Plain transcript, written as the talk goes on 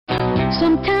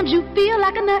Sometimes you feel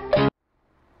like a nut.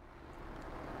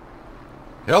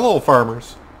 Hello,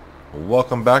 farmers.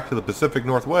 Welcome back to the Pacific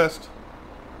Northwest.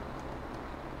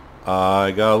 I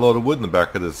got a load of wood in the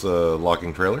back of this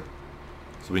logging trailer,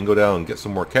 so we can go down and get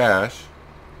some more cash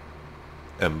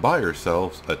and buy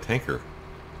ourselves a tanker.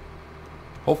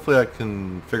 Hopefully I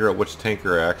can figure out which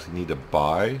tanker I actually need to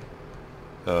buy.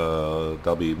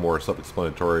 That'll be more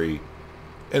self-explanatory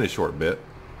in a short bit.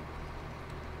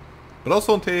 But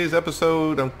also in today's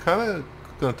episode, I'm kind of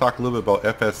going to talk a little bit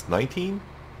about FS19.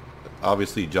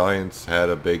 Obviously, Giants had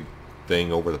a big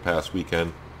thing over the past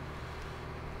weekend,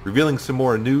 revealing some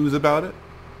more news about it.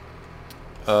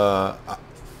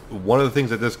 One of the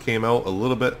things that just came out a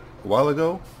while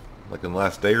ago, like in the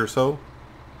last day or so,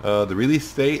 the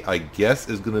release date, I guess,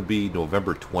 is going to be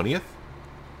November 20th.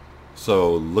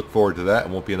 So look forward to that.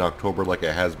 It won't be in October like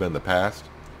it has been in the past.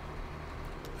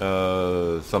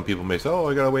 Some people may say, oh,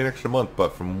 I gotta wait an extra month.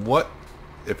 But from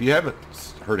if you haven't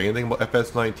heard anything about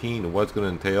FS19 and what it's going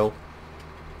to entail,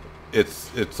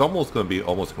 it's almost going to be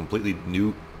almost a completely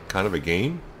new kind of a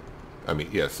game. I mean,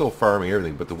 yeah, it's still farming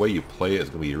everything, but the way you play it is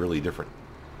going to be really different.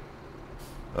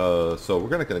 So we're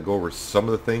going to go over some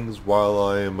of the things while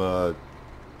I'm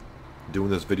doing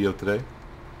this video today.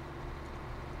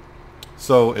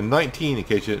 So in 19, in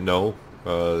case you didn't know,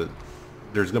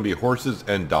 there's going to be horses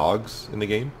and dogs in the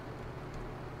game.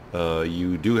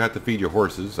 You do have to feed your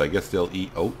horses. I guess they'll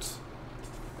eat oats.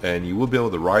 And you will be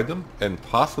able to ride them and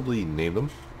possibly name them.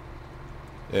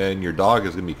 And your dog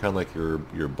is going to be kind of like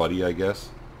your buddy, I guess.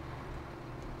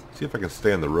 See if I can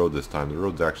stay on the road this time. The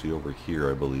road's actually over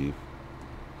here, I believe.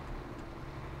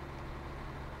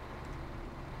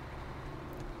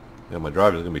 Yeah, my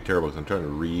driving is going to be terrible because I'm trying to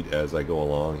read as I go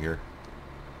along here.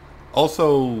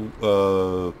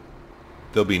 Also,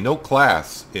 there'll be no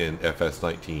class in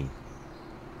FS19.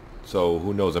 So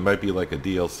who knows, it might be like a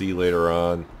DLC later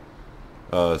on.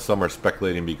 Some are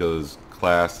speculating because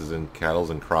class is in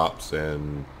cattle and crops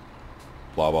and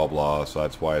blah blah blah, so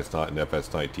that's why it's not in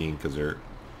FS19, because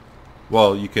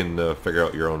well, you can figure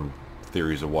out your own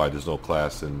theories of why there's no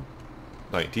class in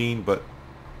 19, but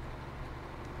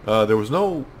there was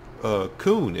no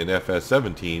Coon in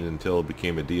FS17 until it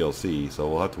became a DLC, so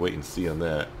we'll have to wait and see on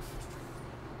that.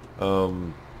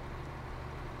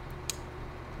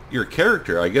 Your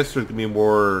character, I guess there's going to be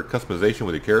more customization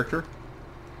with your character.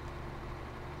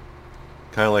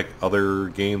 Kind of like other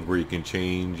games where you can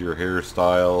change your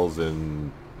hairstyles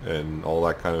and all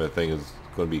that kind of a thing is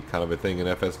going to be kind of a thing in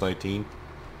FS19.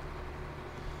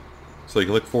 So you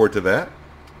can look forward to that.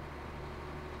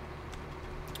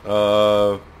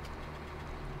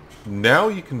 Now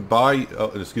you can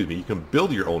you can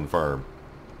build your own farm.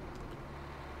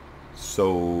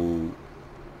 So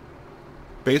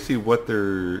basically what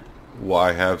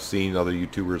I have seen other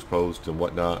YouTubers post and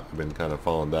whatnot, I've been kind of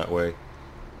following that way,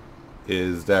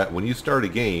 is that when you start a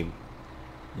game,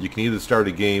 you can either start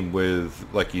a game with,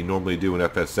 like you normally do in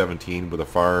FS17, with a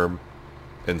farm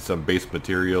and some base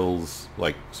materials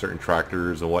like certain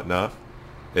tractors and whatnot.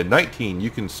 In 19 you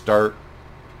can start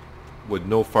with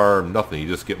no farm, nothing. You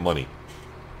just get money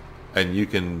and you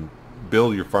can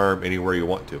build your farm anywhere you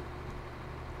want to,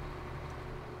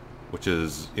 which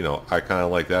is, you know, I kind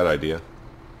of like that idea.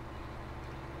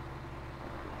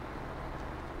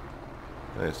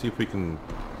 Let's see if we can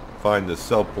find the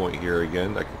sell point here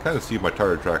again. I can kind of see my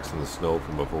tire tracks in the snow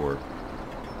from before.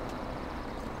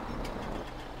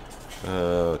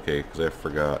 Okay, because I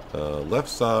forgot. Left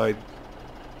side,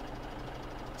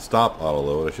 stop auto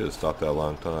load. I should have stopped that a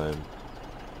long time.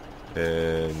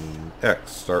 And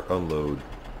X, start unload.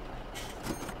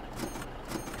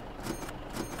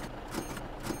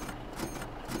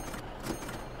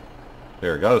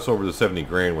 There, got us over the 70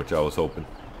 grand, which I was hoping.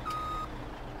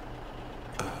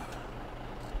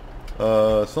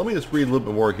 So let me just read a little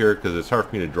bit more here, because it's hard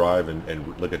for me to drive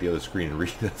and look at the other screen and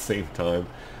read at the same time,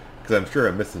 because I'm sure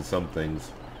I'm missing some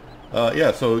things.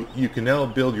 Yeah, so you can now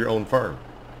build your own farm.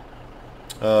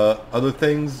 Other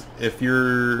things, if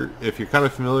you're kind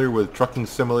of familiar with Trucking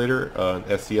Simulator on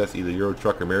SCS, either Euro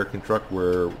Truck or American Truck,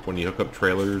 where when you hook up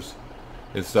trailers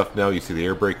and stuff now, you see the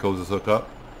air brake hoses hook up.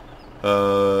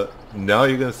 Now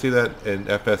you're going to see that in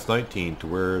FS19, to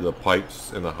where the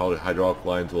pipes and the hydraulic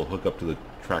lines will hook up to the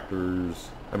tractors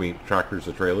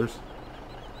to trailers.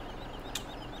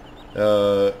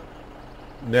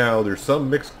 Now there's some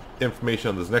mixed information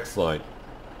on this next slide.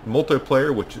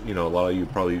 Multiplayer, which, you know, a lot of you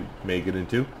probably may get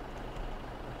into.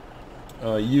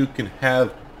 You can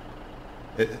have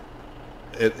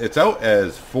it's out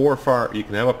as you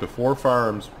can have up to 4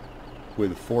 farms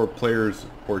with 4 players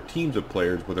or teams of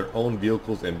players with their own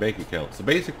vehicles and bank accounts. So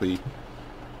basically,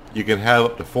 you can have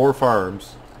up to 4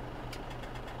 farms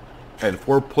and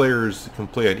 4 players can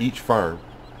play on each farm.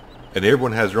 And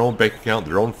everyone has their own bank account,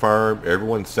 their own farm.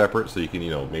 Everyone's separate, so you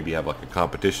can, maybe have like a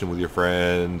competition with your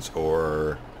friends,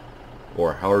 or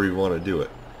however you want to do it.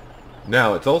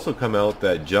 Now, it's also come out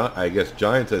that I guess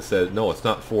Giants has said no, it's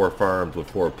not 4 farms with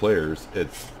 4 players.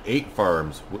 It's 8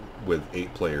 farms with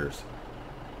 8 players.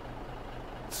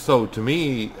 So to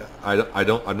me,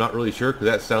 I'm not really sure, because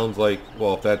that sounds like,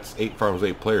 well, if that's 8 farms,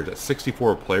 8 players, that's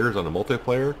 64 players on a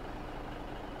multiplayer.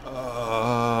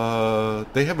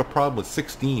 They have a problem with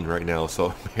 16 right now,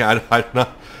 so I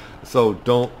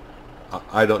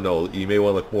don't know. You may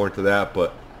want to look more into that,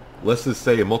 but let's just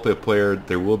say a multiplayer,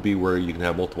 there will be where you can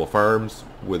have multiple farms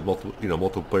with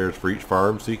multiple players for each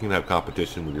farm, so you can have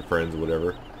competition with your friends or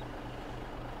whatever.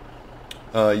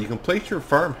 You can place your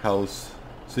farmhouse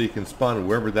so you can spawn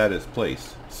wherever that is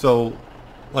placed. So,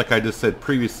 like I just said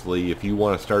previously, if you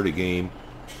want to start a game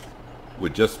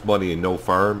with just money and no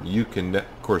farm, you can,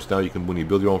 of course, now you can, when you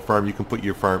build your own farm, you can put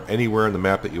your farm anywhere on the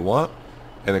map that you want.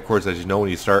 And of course, as you know, when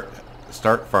you start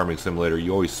Farming Simulator,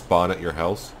 you always spawn at your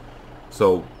house.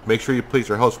 So make sure you place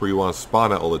your house where you want to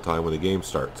spawn at all the time when the game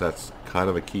starts. That's kind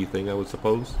of a key thing, I would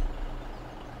suppose.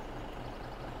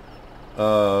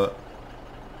 Back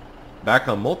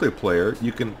on multiplayer,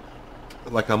 you can,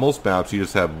 like on most maps, you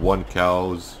just have 1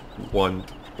 cows, one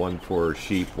for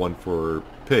sheep, 1 for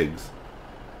pigs.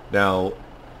 Now,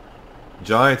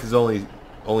 Giants has only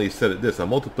said it this: on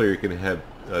multiplayer, you can have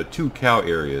 2 cow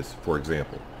areas, for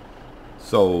example.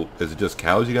 So, is it just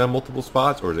cows you got on multiple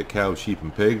spots, or is it cows, sheep,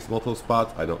 and pigs multiple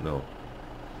spots? I don't know.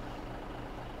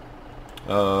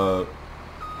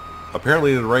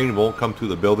 Apparently, the rain won't come to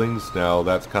the buildings. Now,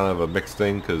 that's kind of a mixed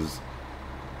thing, because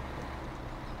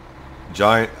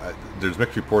there's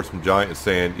mixed reports from Giant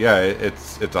saying, yeah,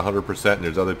 it's 100%, and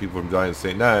there's other people from Giant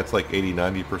saying, nah, it's like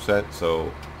 80-90%.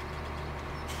 So,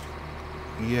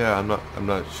 yeah, I'm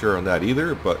not sure on that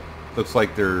either, but looks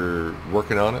like they're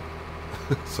working on it.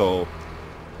 So,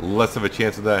 less of a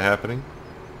chance of that happening.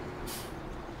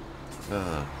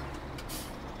 Let's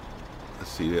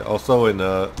see. Also in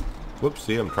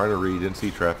whoopsie, I'm trying to read, didn't see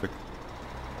traffic.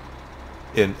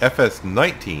 In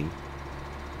FS19,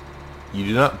 you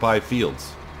do not buy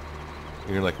fields.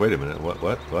 And you're like, wait a minute, what?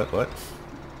 What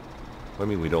do you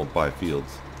mean we don't buy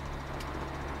fields?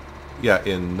 Yeah,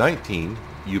 in 19,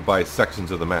 you buy sections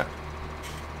of the map.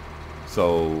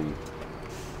 So,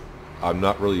 I'm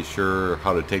not really sure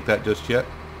how to take that just yet.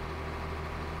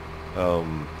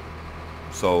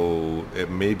 So, it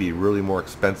may be really more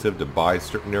expensive to buy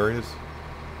certain areas.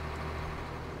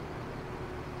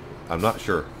 I'm not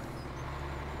sure.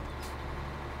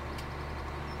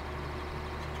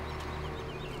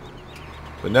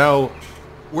 But now,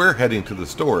 we're heading to the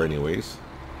store anyways.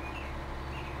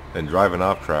 And driving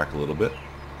off track a little bit.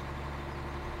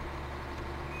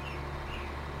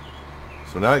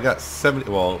 So now I got 70,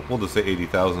 well, we'll just say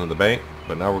 80,000 in the bank,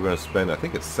 but now we're going to spend, I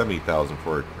think it's 70,000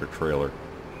 for a trailer,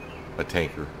 a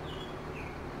tanker.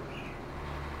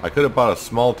 I could have bought a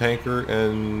small tanker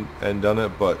and done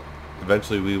it, but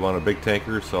eventually we want a big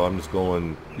tanker, so I'm just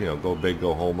going, go big,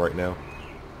 go home right now.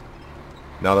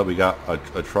 Now that we got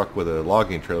a truck with a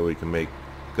logging trailer, we can make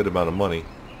a good amount of money.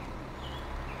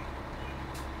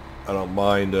 I don't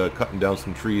mind cutting down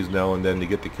some trees now and then to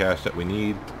get the cash that we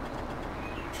need.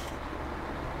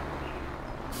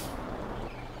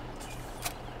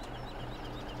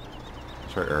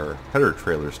 Sorry, our header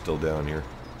trailer's still down here.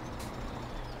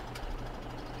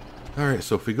 Alright,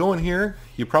 so if we go in here,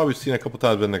 you've probably seen a couple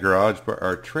times in the garage, but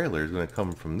our trailer is going to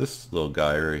come from this little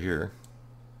guy right here.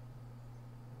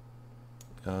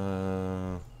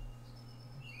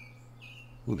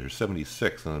 Ooh, there's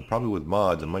 76, and probably with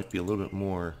mods it might be a little bit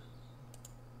more.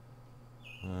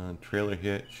 Trailer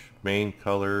hitch, main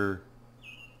color,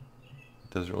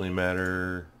 doesn't really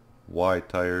matter. Wide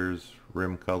tires,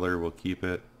 rim color, we'll keep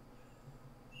it.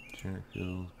 Generic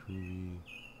fuel, groovy.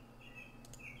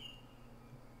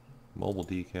 Mobile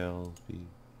decals,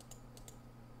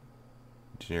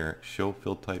 generic show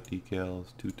fill type decals,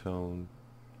 two-tone,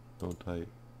 no type,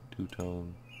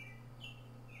 two-tone.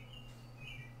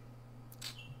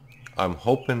 I'm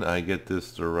hoping I get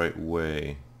this the right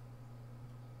way.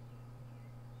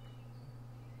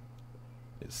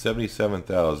 It's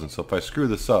 77,000, so if I screw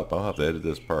this up, I'll have to edit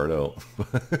this part out.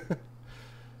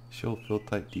 Show fill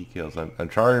type decals. I'm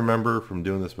trying to remember from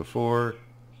doing this before.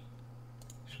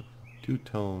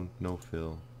 Two-tone, no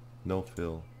fill, no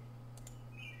fill.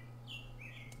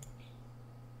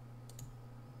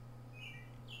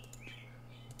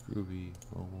 Groovy,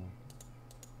 mobile.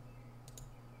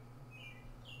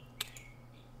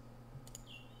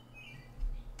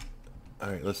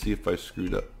 Alright, let's see if I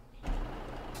screwed up.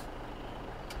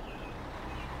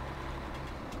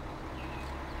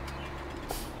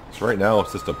 So right now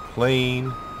it's just a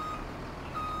plain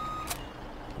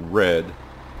red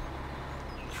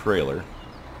trailer.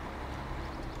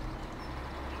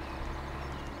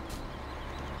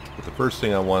 But the first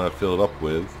thing I want to fill it up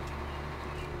with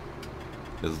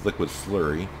is liquid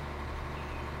slurry.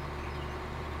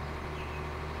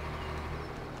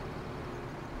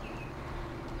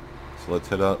 So let's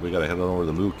head out. We gotta head on over to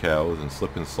the moo cows and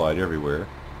slip and slide everywhere.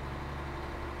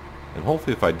 And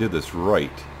hopefully if I did this right,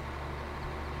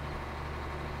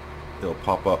 it'll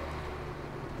pop up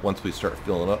once we start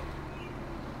filling up.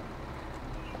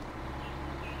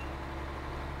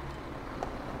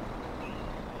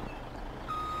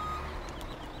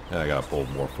 And I gotta pull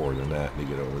more forward than that to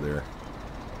get over there.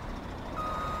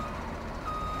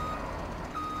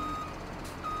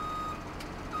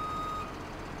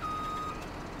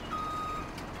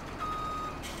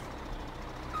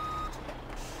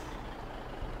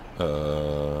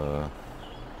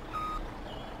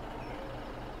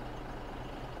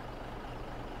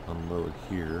 Unload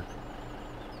here.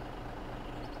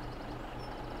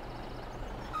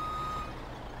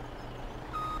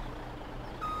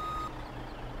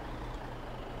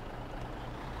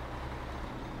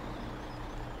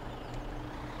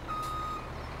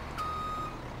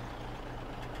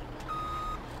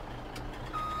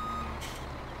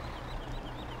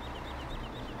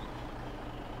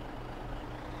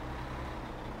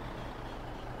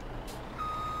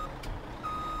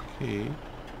 Okay.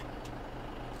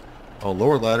 Oh,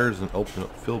 lower ladders and open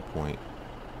up fill point.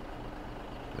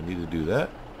 I need to do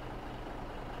that.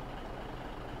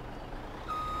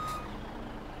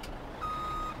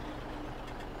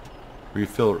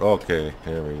 Refill. Okay,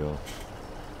 there we go.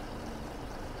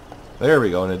 There we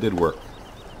go, and it did work.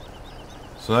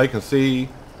 So now you can see,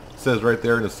 it says right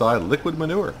there on the side, liquid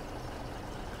manure.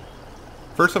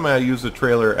 First time I used the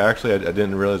trailer, actually I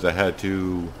didn't realize I had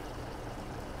to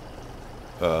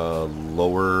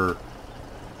lower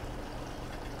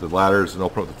the ladders and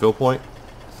open up the fill point.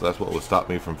 So that's what would stop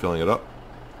me from filling it up.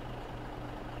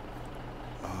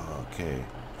 Okay.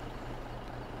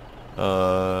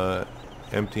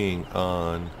 Emptying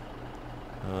on.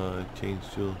 Change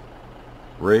to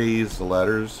raise the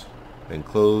ladders and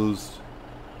closed.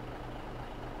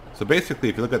 So basically,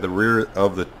 if you look at the rear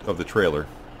of the trailer,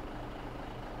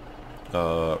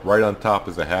 right on top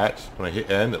is a hatch. When I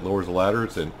hit N, it lowers the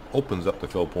ladders and opens up the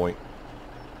fill point.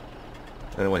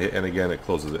 And when I hit N again, it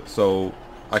closes it. So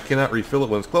I cannot refill it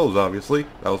when it's closed, obviously.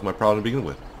 That was my problem to begin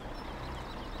with.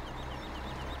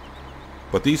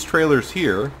 But these trailers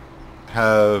here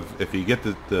have, if you get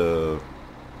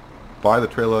buy the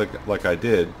trailer like I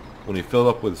did, when you fill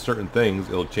it up with certain things,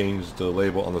 it'll change the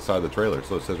label on the side of the trailer.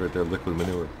 So it says right there, liquid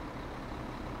manure.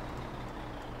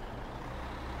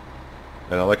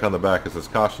 And I like on the back, it says,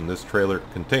 caution, this trailer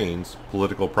contains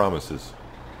political promises.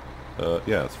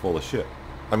 Yeah, it's full of shit.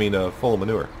 I mean, full of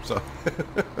manure. So,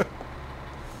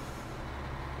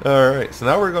 alright, so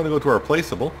now we're going to go to our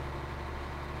placeable.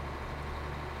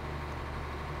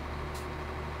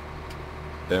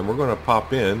 And we're going to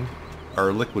pop in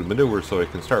our liquid manure so it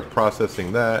can start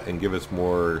processing that and give us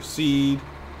more seed,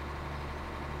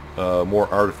 more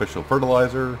artificial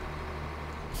fertilizer.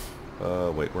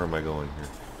 Wait, where am I going here?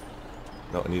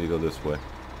 No, I need to go this way.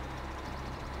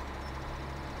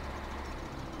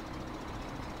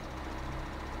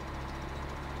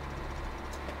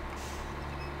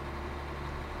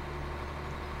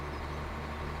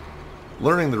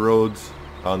 Learning the roads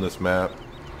on this map,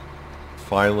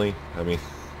 finally. I mean,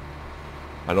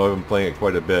 I know I've been playing it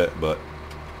quite a bit, but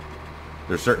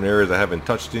there's certain areas I haven't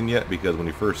touched in yet because when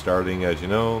you're first starting, as you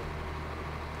know,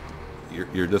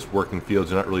 you're just working fields,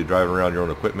 you're not really driving around your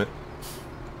own equipment.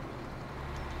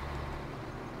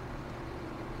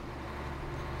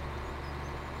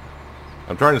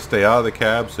 I'm trying to stay out of the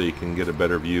cab so you can get a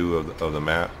better view of the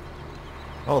map.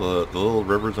 Oh, the little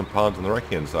rivers and ponds on the right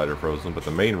hand side are frozen, but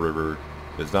the main river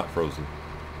is not frozen.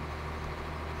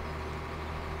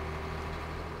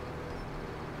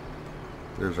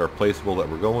 There's our placeable that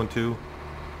we're going to.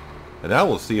 And now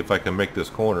we'll see if I can make this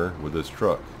corner with this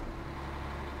truck.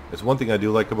 It's one thing I do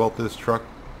like about this truck.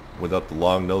 Without the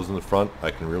long nose in the front,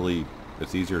 I can really,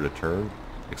 it's easier to turn,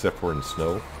 except for in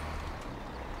snow.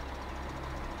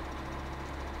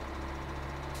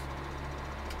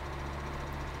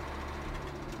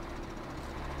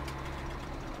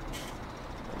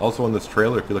 Also on this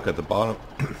trailer, if you look at the bottom,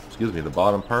 excuse me, the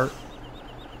bottom part,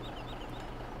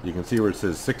 you can see where it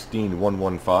says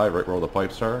 16115, right where all the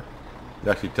pipes are. It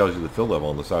actually tells you the fill level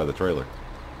on the side of the trailer.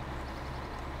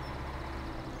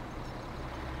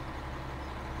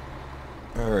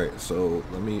 Alright, so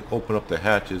let me open up the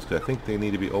hatches, because I think they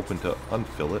need to be open to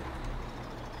unfill it.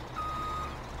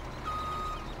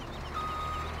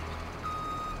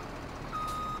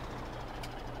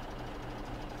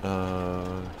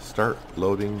 Start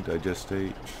loading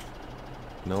digestate.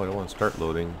 No, I don't want to start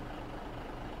loading.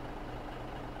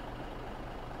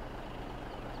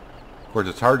 Of course,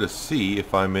 it's hard to see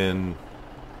if I'm in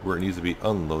where it needs to be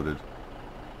unloaded.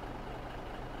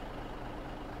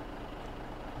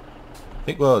 I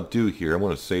think what I'll do here, I'm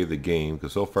going to save the game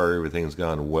because so far everything's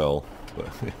gone well.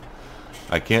 But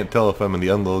I can't tell if I'm in the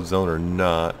unload zone or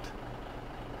not.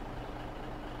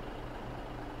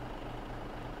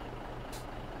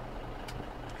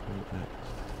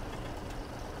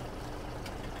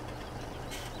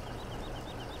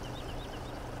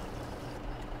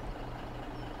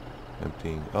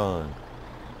 Emptying on.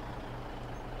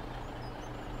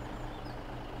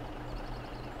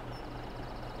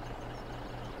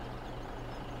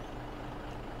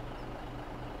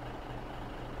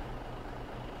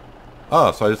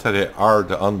 Oh, so I just had to hit R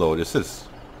to unload. It says,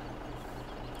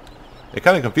 it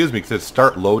kind of confused me because it says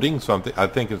start loading, so I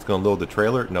think it's going to load the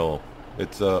trailer. No,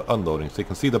 it's unloading. So you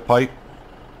can see the pipe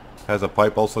has a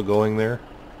pipe also going there,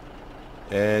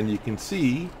 and you can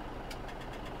see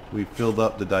we filled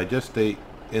up the digestate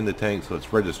in the tank, so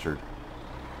it's registered.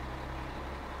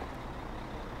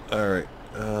 All right,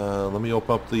 let me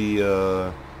open up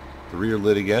the rear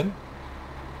lid again.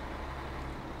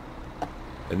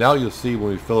 And now you'll see when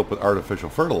we fill up with artificial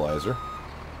fertilizer,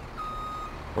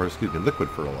 or excuse me, liquid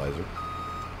fertilizer,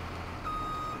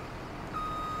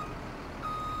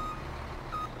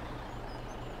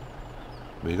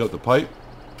 we hook up the pipe,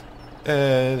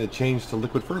 and it changed to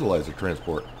liquid fertilizer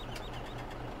transport.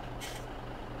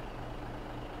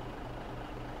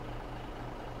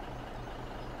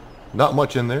 Not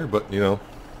much in there, but you know,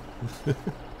 at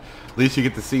least you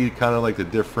get to see kind of like the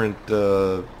different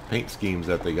paint schemes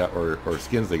that they got, or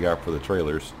skins they got for the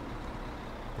trailers.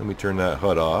 Let me turn that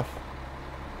HUD off.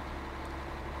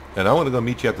 And I want to go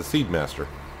meet you at the Seedmaster.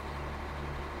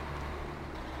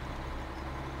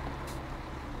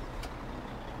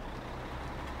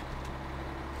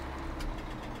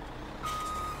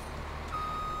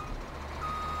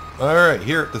 Alright,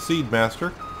 here at the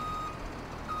Seedmaster.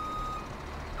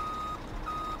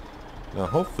 Now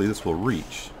hopefully this will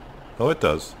reach. Oh, it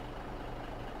does.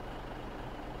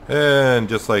 And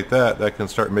just like that, that can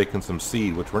start making some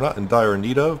seed, which we're not in dire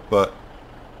need of, but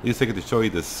at least I get to show you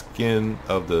the skin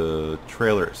of the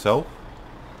trailer itself.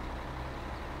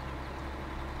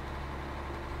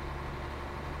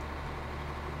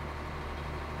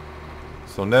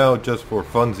 So now, just for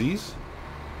funsies,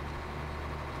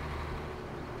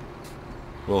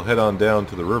 we'll head on down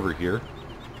to the river here.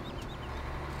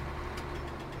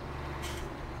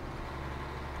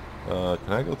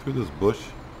 Can I go through this bush?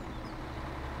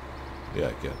 Yeah,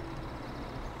 I can.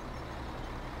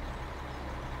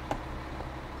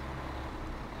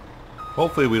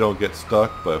 Hopefully we don't get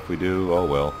stuck, but if we do, oh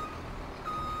well.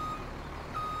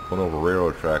 Going over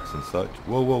railroad tracks and such.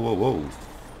 Whoa, whoa, whoa, whoa.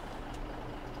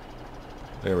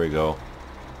 There we go.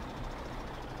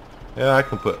 Yeah, I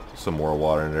can put some more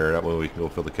water in there. That way we can go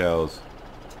fill the cows.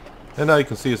 And now you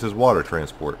can see it says water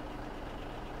transport.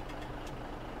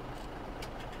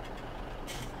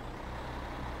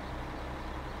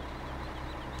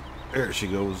 There she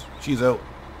goes. She's out.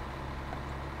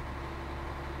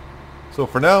 So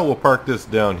for now, we'll park this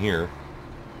down here.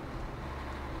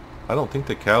 I don't think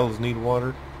the cows need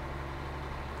water.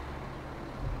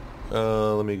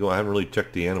 Let me go. I haven't really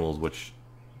checked the animals, which...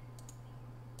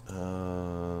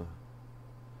 yeah,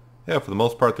 for the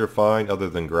most part, they're fine, other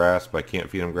than grass, but I can't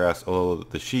feed them grass. Although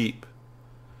the sheep,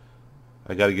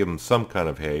 I got to give them some kind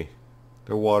of hay.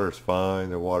 Their water's fine.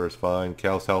 Their water's fine.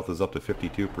 Cow's health is up to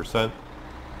 52%.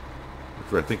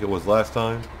 I think it was last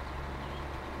time.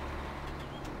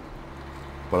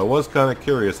 But I was kind of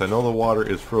curious. I know the water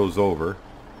is froze over,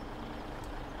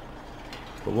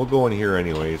 but we'll go in here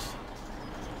anyways.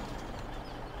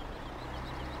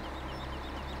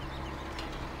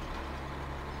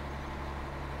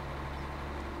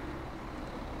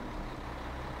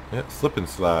 Yeah, slip and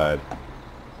slide.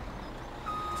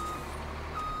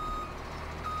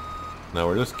 Now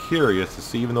we're just curious to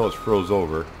see, even though it's froze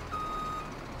over,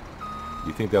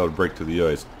 you think that would break to the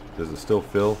ice. Does it still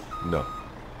fill? No.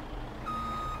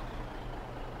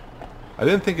 I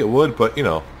didn't think it would, but you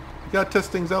know, you gotta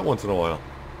test things out once in a while.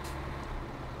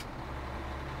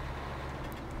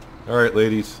 Alright,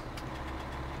 ladies.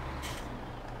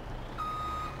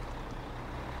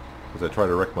 As I try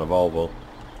to wreck my Volvo.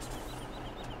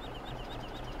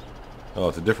 Oh,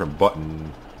 it's a different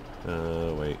button.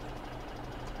 Wait.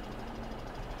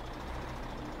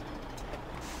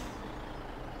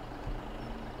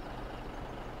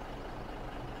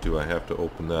 Do I have to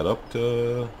open that up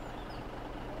to...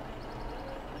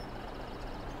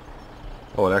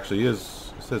 Oh, it actually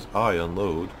is. It says I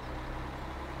unload.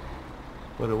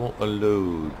 But it won't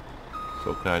unload.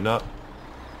 So can I not?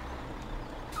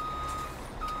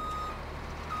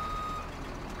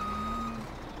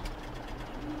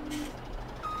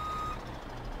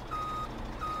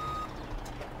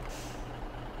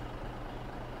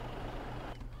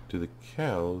 Do the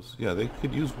cows? Yeah, they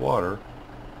could use water.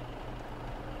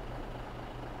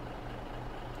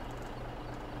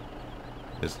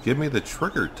 Just give me the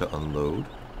trigger to unload.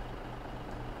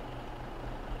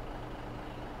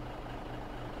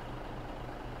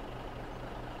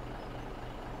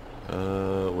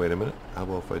 Wait a minute. How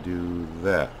about if I do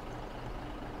that?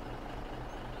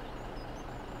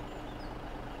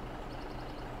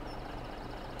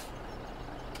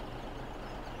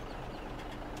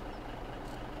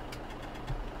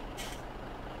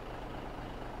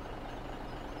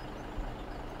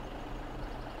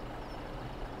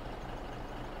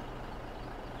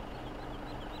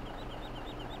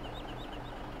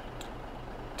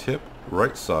 Tip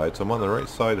right side, so I'm on the right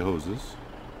side hoses.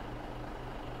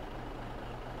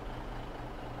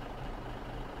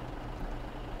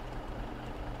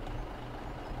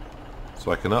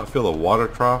 So I cannot fill a water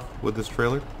trough with this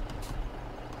trailer.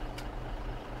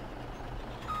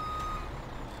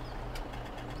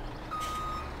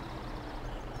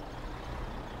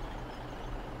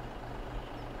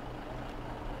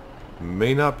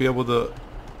 May not be able to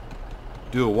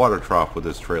do a water trough with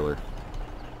this trailer.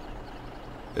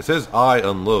 It says I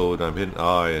unload, I'm hitting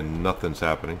I and nothing's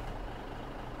happening.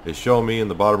 It's showing me in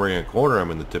the bottom right hand corner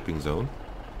I'm in the tipping zone.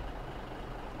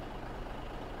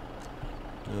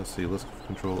 Let's see, let's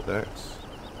control X.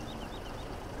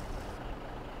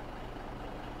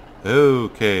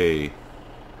 Okay.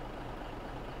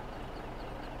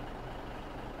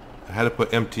 I had to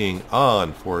put emptying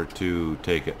on for it to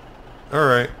take it.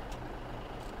 Alright.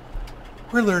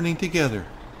 We're learning together.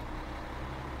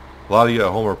 A lot of you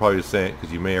at home are probably saying,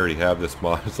 because you may already have this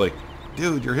mod, it's like,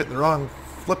 dude, you're hitting the wrong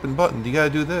flipping button. You gotta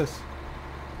do this.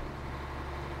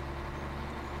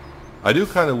 I do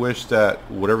kind of wish that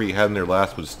whatever you had in there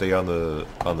last would stay on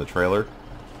the trailer.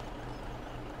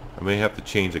 I may have to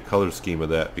change the color scheme of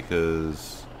that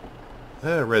because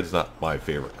red's not my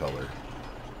favorite color.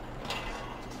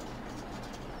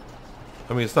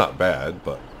 I mean, it's not bad,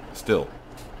 but still.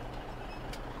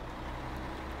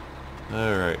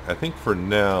 Alright, I think for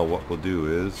now what we'll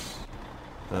do is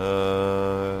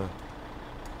we'll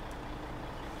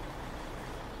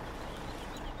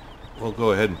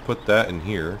go ahead and put that in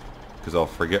here because I'll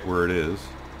forget where it is.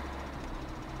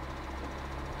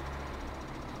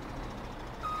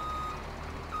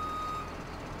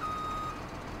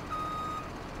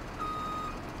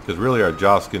 Because really our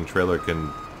Joskin trailer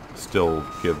can still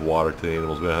give water to the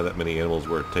animals. We don't have that many animals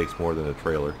where it takes more than a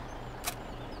trailer.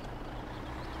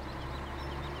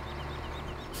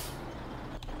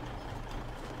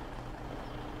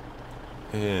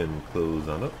 And close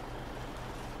on up.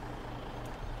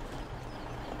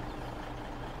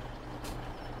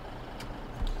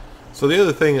 So the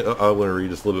other thing I want to read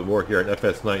just a little bit more here on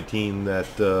FS19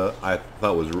 that I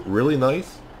thought was really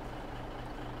nice.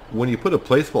 When you put a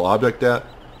placeable object down,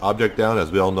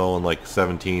 as we all know in like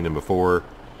 17 and before,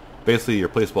 basically your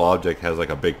placeable object has like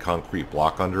a big concrete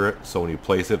block under it. So when you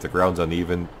place it, if the ground's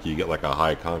uneven, you get like a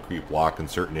high concrete block in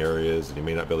certain areas and you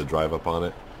may not be able to drive up on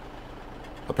it.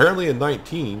 Apparently in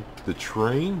 19, the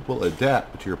terrain will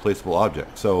adapt to your placeable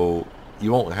object. So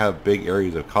you won't have big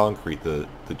areas of concrete. The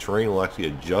terrain will actually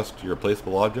adjust to your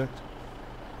placeable object.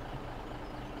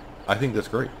 I think that's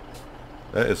great.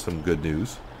 That is some good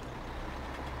news.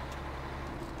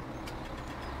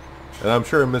 And I'm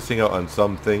sure I'm missing out on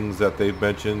some things that they've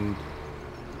mentioned.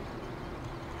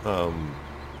 But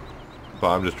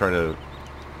I'm just trying to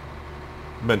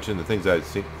mention the things that I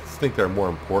think are more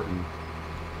important,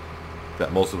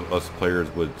 that most of us players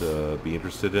would be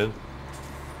interested in.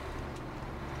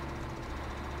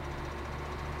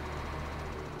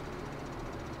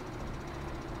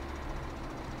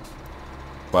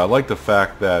 But I like the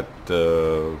fact that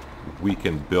we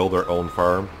can build our own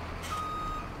farm.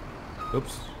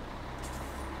 Oops.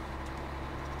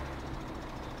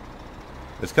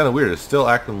 It's kind of weird. It's still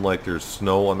acting like there's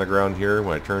snow on the ground here.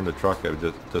 When I turned the truck, I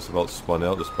just about spun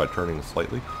out just by turning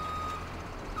slightly.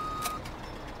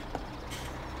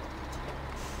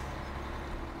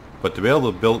 But to be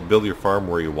able to build your farm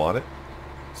where you want it.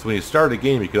 So when you start a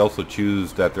game, you could also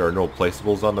choose that there are no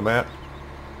placeables on the map.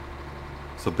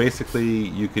 So basically,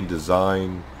 you can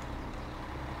design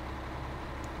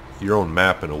your own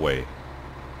map in a way.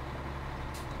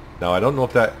 Now, I don't know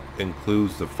if that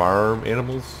includes the farm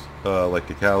animals, like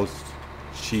the cows,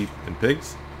 sheep, and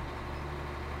pigs.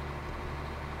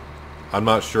 I'm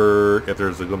not sure if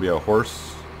there's going to be a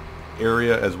horse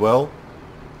area as well.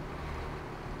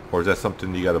 Or is that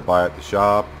something you got to buy at the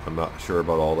shop? I'm not sure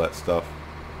about all that stuff.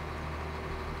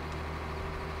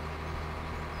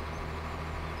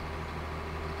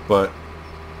 But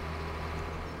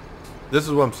this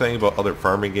is what I'm saying about other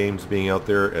farming games being out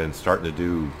there and starting to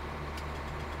do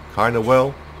kind of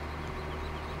well.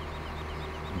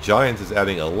 Giants is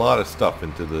adding a lot of stuff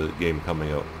into the game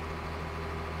coming out.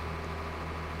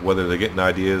 Whether they're getting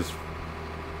ideas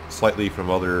slightly from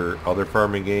other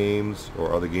farming games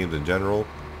or other games in general,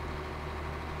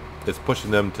 it's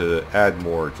pushing them to add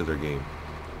more to their game.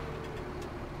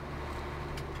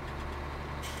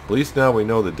 At least now we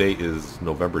know the date is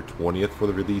November 20th for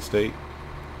the release date.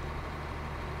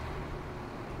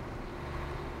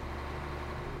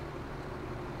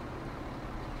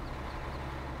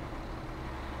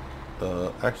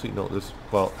 Actually, no,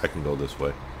 well, I can go this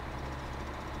way.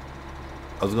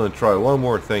 I was going to try one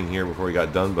more thing here before we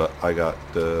got done, but I got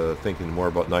thinking more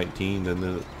about 19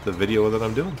 than the video that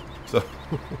I'm doing. So,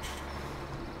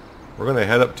 we're going to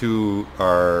head up to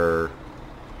our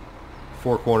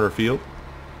four-corner field.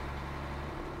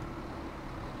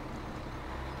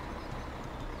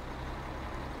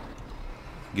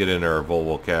 Get in our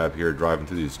Volvo cab here, driving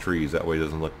through these trees. That way it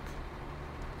doesn't look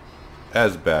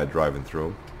as bad driving through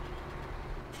them.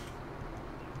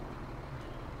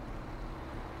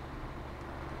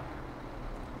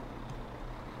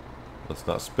 Let's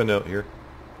not spin out here.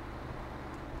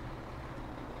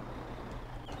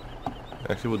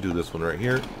 Actually, we'll do this one right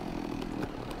here.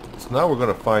 So now we're going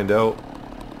to find out.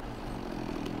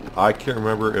 I can't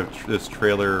remember if this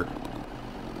trailer...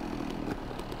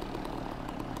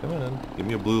 Come on, give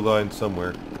me a blue line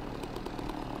somewhere.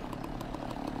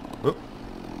 Whoop.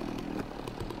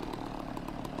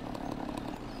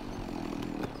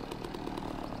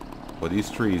 Well, these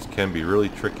trees can be really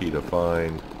tricky to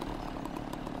find.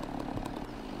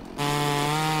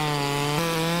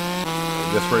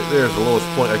 I guess right there is the lowest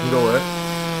point I can go at.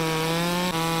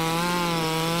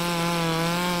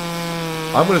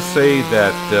 I'm going to say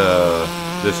that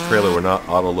this trailer will not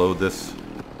auto-load this.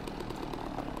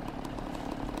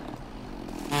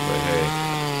 But hey.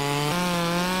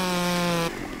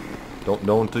 Don't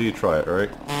know until you try it, right?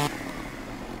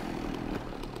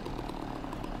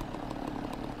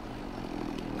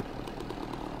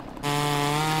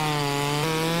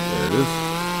 There it is.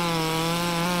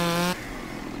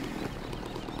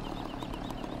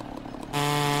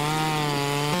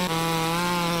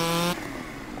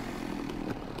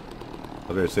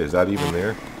 I was going to say, is that even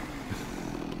there?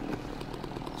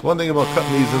 It's one thing about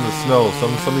cutting these in the snow.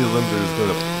 Some of these limbs are just going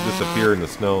to disappear in the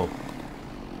snow.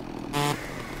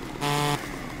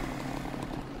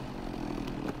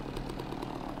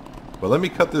 But let me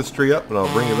cut this tree up and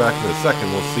I'll bring it back in a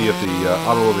second. We'll see if the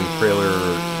auto-loading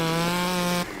trailer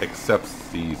accepts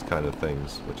these kind of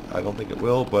things. Which I don't think it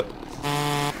will, but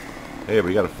hey,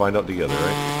 we got to find out together,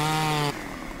 right?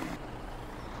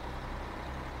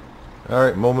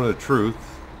 Alright, moment of truth.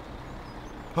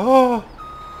 Oh!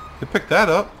 You picked that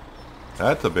up.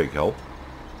 That's a big help.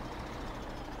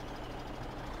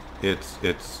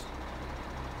 It's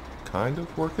kind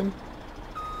of working.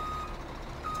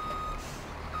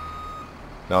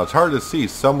 Now it's hard to see.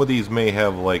 Some of these may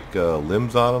have like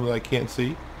limbs on them that I can't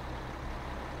see.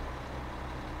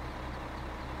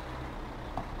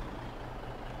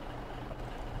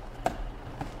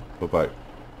 But by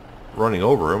running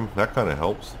over them, that kind of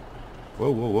helps. Whoa,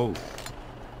 whoa, whoa.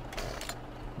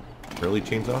 Really,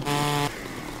 chainsaw?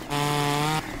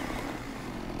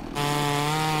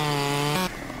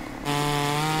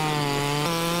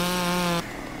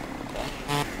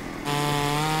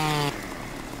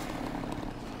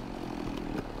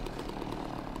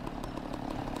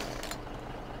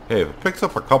 Hey, if it picks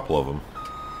up a couple of them.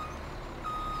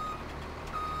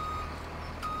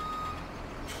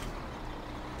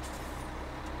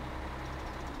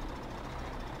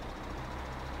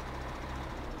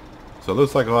 So it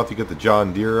looks like I'll have to get the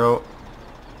John Deere out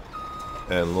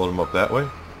and load them up that way.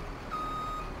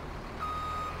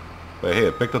 But hey,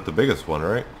 it picked up the biggest one,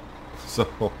 right? So,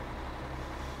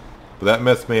 but that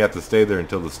mess may have to stay there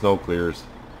until the snow clears,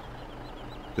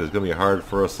 because it's going to be hard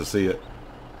for us to see it.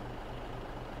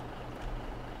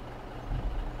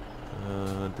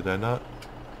 Did I not?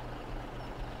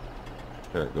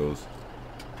 There it goes.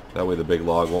 That way the big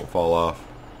log won't fall off.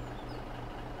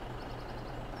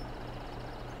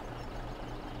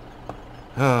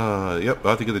 Yep, I'll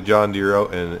have to get the John Deere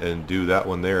out and do that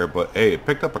one there. But hey, it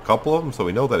picked up a couple of them, so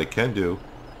we know that it can do.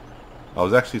 I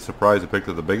was actually surprised it picked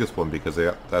up the biggest one because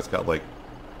that's got like,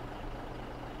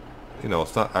 you know,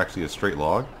 it's not actually a straight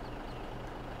log.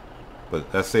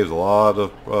 But that saves a lot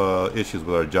of issues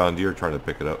with our John Deere trying to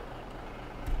pick it up.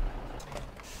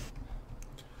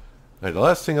 Alright, the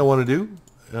last thing I want to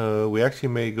do, we actually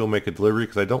may go make a delivery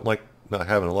because I don't like not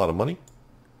having a lot of money.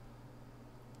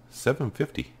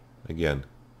 $7.50 again.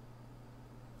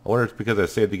 I wonder if it's because I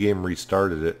saved the game and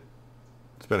restarted it.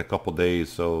 It's been a couple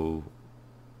days, so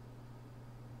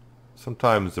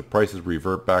sometimes the prices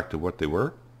revert back to what they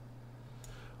were.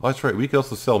 Oh, that's right. We can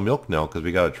also sell milk now because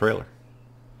we got a trailer.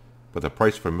 But the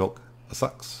price for milk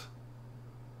sucks.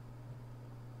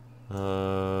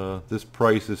 This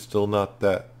price is still not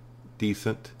that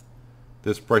decent.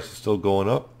 This price is still going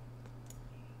up.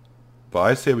 But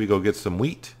I say we go get some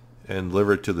wheat and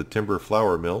deliver it to the Timberline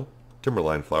flour mill.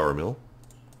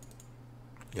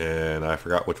 And I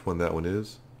forgot which one that one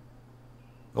is.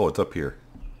 Oh, it's up here.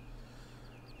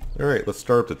 Alright, let's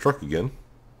start up the truck again.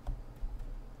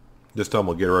 This time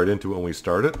we'll get right into it when we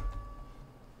start it.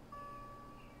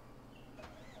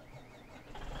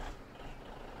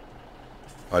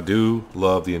 I do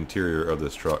love the interior of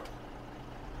this truck.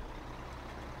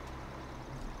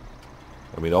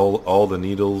 I mean, all the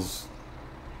needles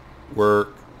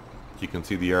work. You can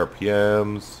see the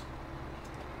RPMs.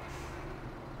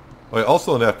 Oh, yeah,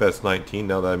 also in FS19,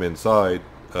 now that I'm inside,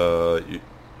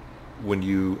 when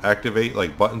you activate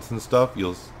like buttons and stuff,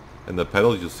 and the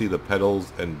pedals, you'll see the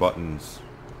pedals and buttons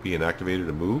being activated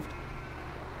and moved.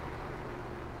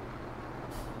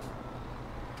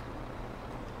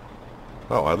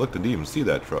 Oh, I didn't even see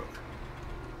that truck.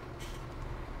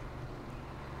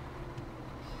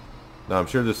 Now I'm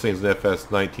sure there's things in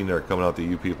FS19 that are coming out that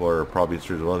you people are probably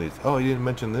interested in. Oh, you didn't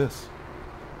mention this.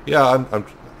 Yeah,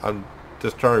 I'm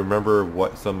just trying to remember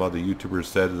what some other YouTubers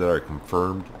said that are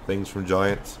confirmed things from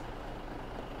Giants.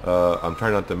 I'm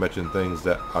trying not to mention things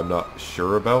that I'm not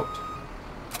sure about.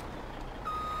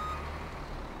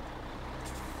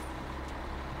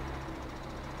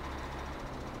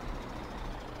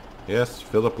 Yes,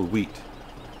 fill up with wheat.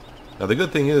 Now the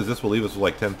good thing is this will leave us with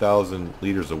like 10,000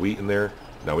 liters of wheat in there.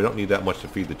 Now we don't need that much to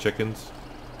feed the chickens.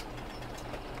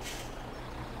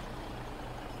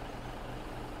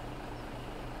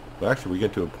 But actually we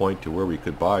get to a point to where we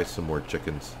could buy some more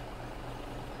chickens,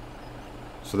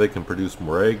 so they can produce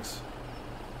more eggs.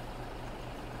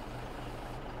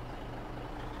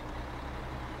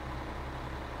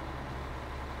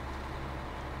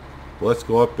 Well, let's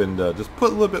go up and just put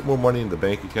a little bit more money in the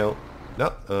bank account.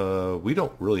 No, we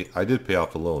don't really. I did pay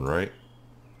off the loan, right?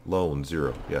 Loan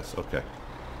 0. Yes, okay.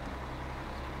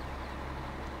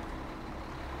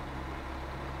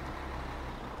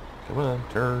 Come on,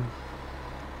 turn.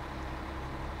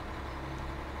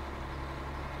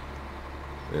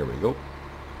 There we go.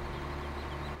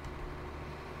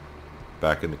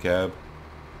 Back in the cab.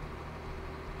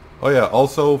 Oh yeah,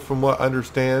 also from what I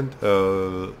understand,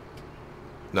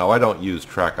 now I don't use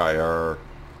Track IR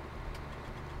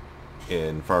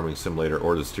in Farming Simulator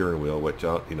or the steering wheel, which,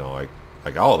 you know,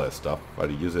 I got all that stuff. I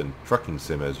use it in Trucking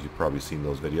Sim, as you've probably seen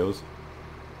those videos.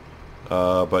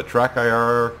 But Track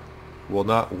IR will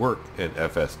not work in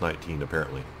FS19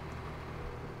 apparently.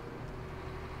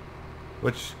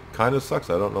 Which kind of sucks.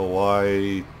 I don't know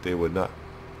why they would not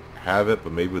have it,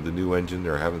 but maybe with the new engine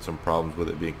they're having some problems with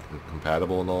it being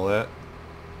compatible and all that.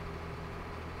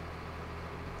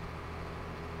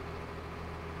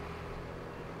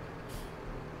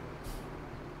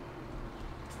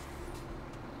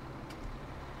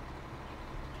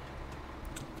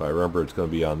 If I remember, it's going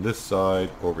to be on this side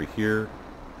over here.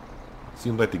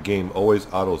 Seems like the game always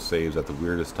auto saves at the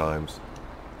weirdest times.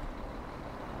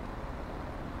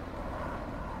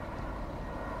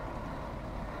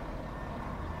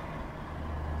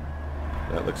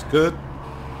 That looks good.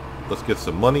 Let's get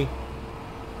some money.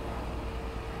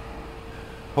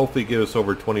 Hopefully get us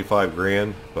over 25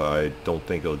 grand, but I don't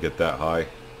think it'll get that high.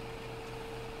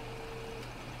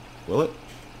 Will it?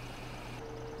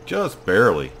 Just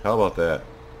barely. How about that?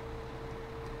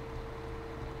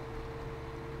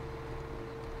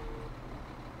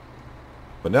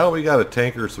 But now we got a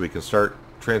tanker, so we can start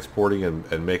transporting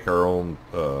and make our own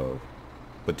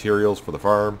materials for the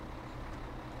farm,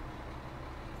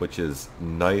 which is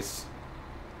nice.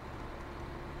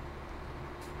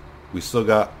 We still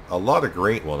got a lot of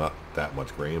grain. Well, not that much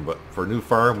grain, but for a new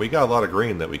farm, we got a lot of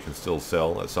grain that we can still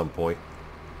sell at some point.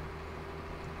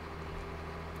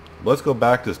 Let's go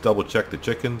back, just double check the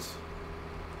chickens,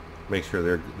 make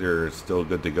sure they're still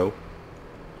good to go.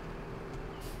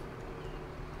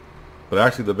 But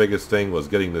actually the biggest thing was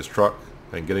getting this truck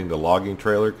and getting the logging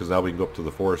trailer, because now we can go up to the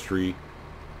forestry,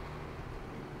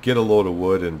 get a load of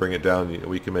wood and bring it down.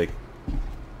 We can make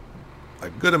a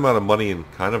good amount of money in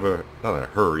kind of a, not a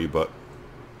hurry, but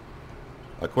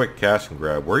a quick cash and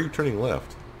grab. Where are you turning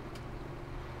left?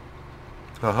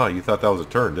 Haha, you thought that was a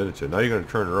turn, didn't you? Now you're going to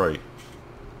turn right.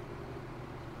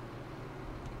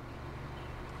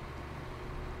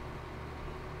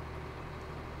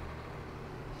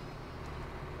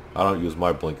 I don't use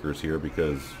my blinkers here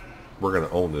because we're going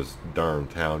to own this darn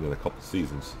town in a couple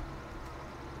seasons.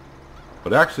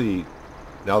 But actually,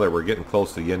 now that we're getting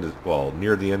close to the end of, well,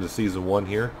 near the end of season 1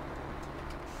 here,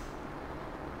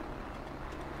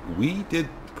 we did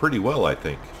pretty well, I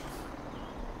think.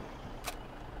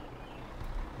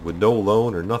 With no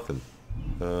loan or nothing.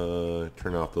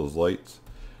 Turn off those lights.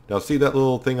 Now see that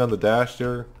little thing on the dash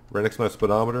there, right next to my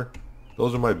speedometer?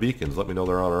 Those are my beacons. Let me know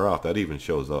they're on or off. That even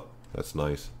shows up. That's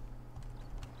nice.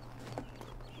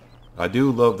 I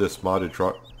do love this modded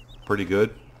truck. Pretty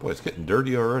good. Boy, it's getting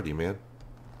dirty already, man.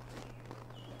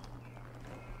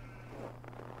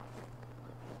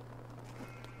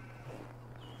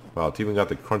 Wow, it's even got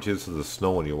the crunches of the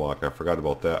snow when you walk. I forgot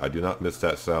about that. I do not miss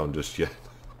that sound just yet.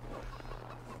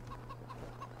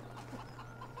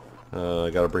 I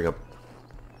gotta bring up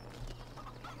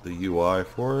the UI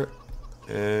for it.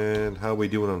 And how are we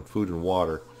doing on food and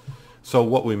water? So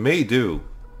what we may do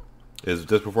is,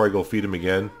 just before I go feed them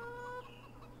again,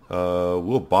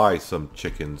 we'll buy some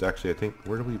chickens. Actually, I think,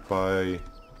 where do we buy?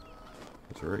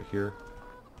 It's right here.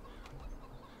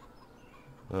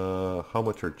 How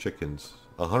much are chickens?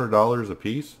 $100 a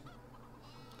piece?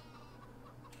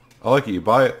 I like it. You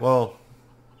buy it, well,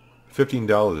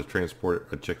 $15 to transport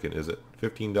a chicken. Is it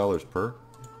 $15 per?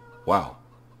 Wow.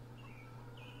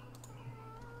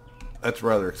 That's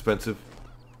rather expensive.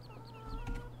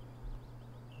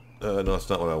 No, that's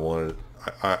not what I wanted.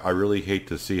 I really hate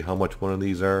to see how much one of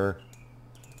these are.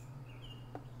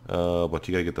 But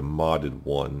you gotta get the modded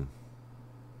one.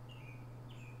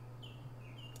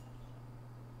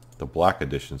 The black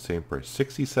edition, same price.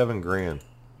 67 grand.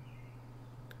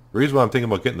 The reason why I'm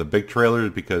thinking about getting the big trailer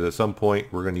is because at some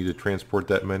point we're gonna need to transport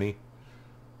that many.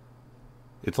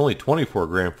 It's only 24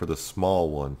 grand for the small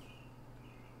one.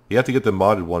 You have to get the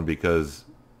modded one because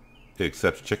it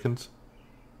accepts chickens.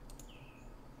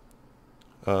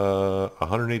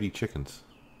 180 chickens.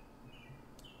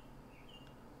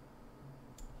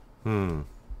 Now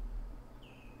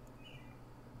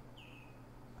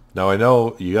I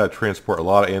know you gotta transport a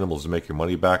lot of animals to make your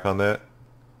money back on that.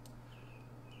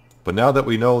 But now that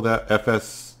we know that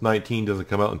FS19 doesn't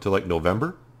come out until like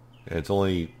November, and it's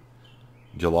only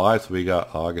July, so we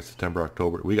got August, September,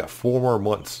 October. We got 4 more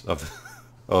months of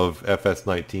of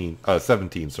FS19,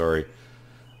 17, sorry.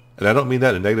 And I don't mean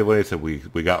that in a negative way. I said we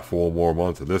got 4 more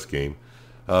months of this game.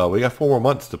 We got 4 more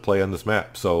months to play on this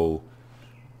map, so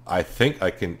I think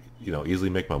I can, you know, easily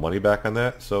make my money back on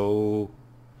that. So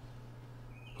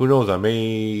who knows? I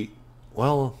may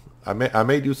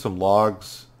do some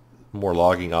logs, more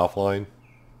logging offline,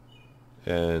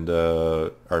 and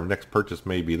our next purchase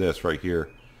may be this right here,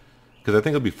 because I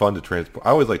think it'll be fun to transport. I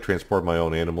always like transport my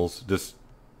own animals. Just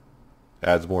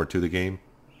adds more to the game.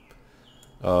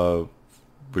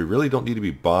 We really don't need to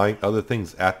be buying other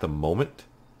things at the moment.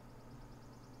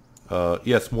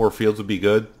 Yes, more fields would be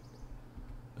good.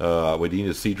 We need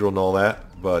a seed drill and all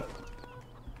that, but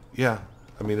yeah,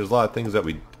 I mean, there's a lot of things that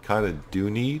we kind of do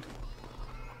need.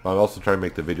 I'm also trying to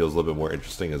make the videos a little bit more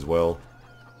interesting as well.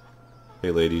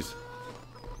 Hey, ladies.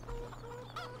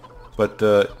 But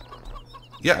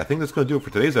yeah, I think that's going to do it for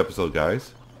today's episode,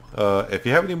 guys. If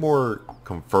you have any more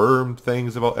confirmed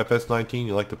things about FS19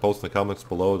 you'd like to post in the comments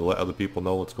below to let other people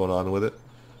know what's going on with it,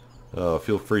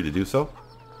 feel free to do so.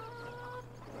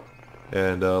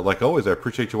 And like always, I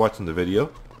appreciate you watching the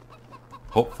video.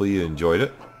 Hopefully you enjoyed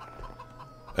it.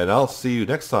 And I'll see you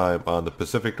next time on the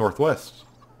Pacific Northwest.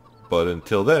 But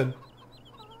until then,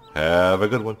 have a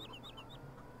good one.